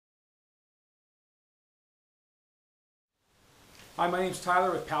Hi, my name's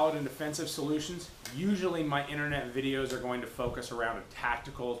Tyler with Paladin Defensive Solutions. Usually my internet videos are going to focus around a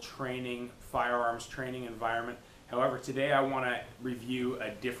tactical training, firearms training environment. However, today I want to review a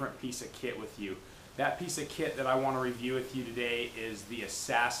different piece of kit with you. That piece of kit that I want to review with you today is the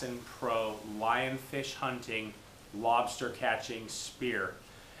AssassinPro Lionfish Hunting Lobster Catching Spear.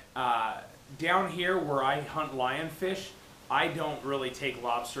 Down here where I hunt lionfish, I don't really take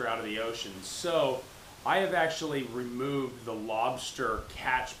lobster out of the ocean. So I have actually removed the lobster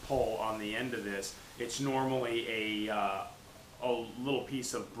catch pole on the end of this. It's normally a little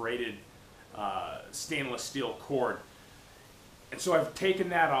piece of braided stainless steel cord. And so I've taken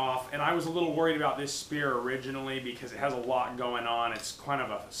that off, and I was a little worried about this spear originally because it has a lot going on. It's kind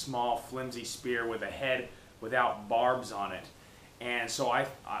of a small, flimsy spear with a head without barbs on it. And so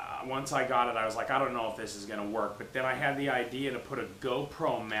once I got it, I was like, I don't know if this is going to work. But then I had the idea to put a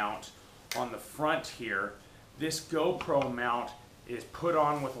GoPro mount on the front here. This GoPro mount is put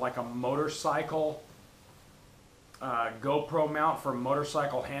on with like a motorcycle GoPro mount for a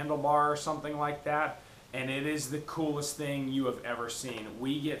motorcycle handlebar or something like that. And it is the coolest thing you have ever seen.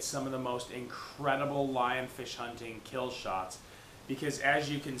 We get some of the most incredible lionfish hunting kill shots because, as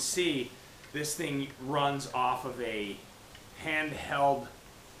you can see, this thing runs off of a handheld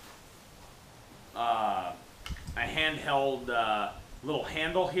little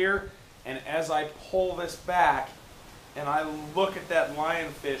handle here. And as I pull this back and I look at that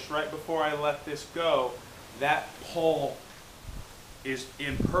lionfish right before I let this go, that pole is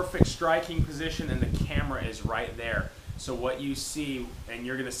in perfect striking position and the camera is right there. So what you see, and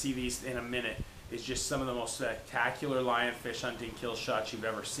you're going to see these in a minute, is just some of the most spectacular lionfish hunting kill shots you've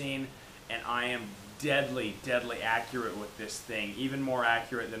ever seen. And I am deadly, deadly accurate with this thing, even more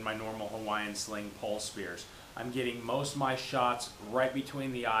accurate than my normal Hawaiian sling pole spears. I'm getting most of my shots right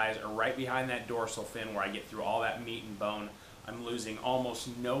between the eyes or right behind that dorsal fin where I get through all that meat and bone. I'm losing almost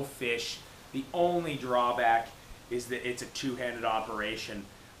no fish. The only drawback is that it's a two-handed operation,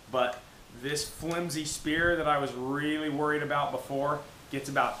 but this flimsy spear that I was really worried about before gets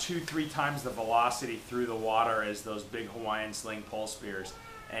about 2-3 times the velocity through the water as those big Hawaiian sling pole spears,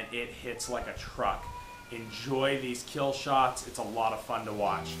 and it hits like a truck. Enjoy these kill shots. It's a lot of fun to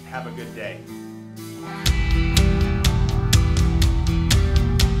watch. Have a good day.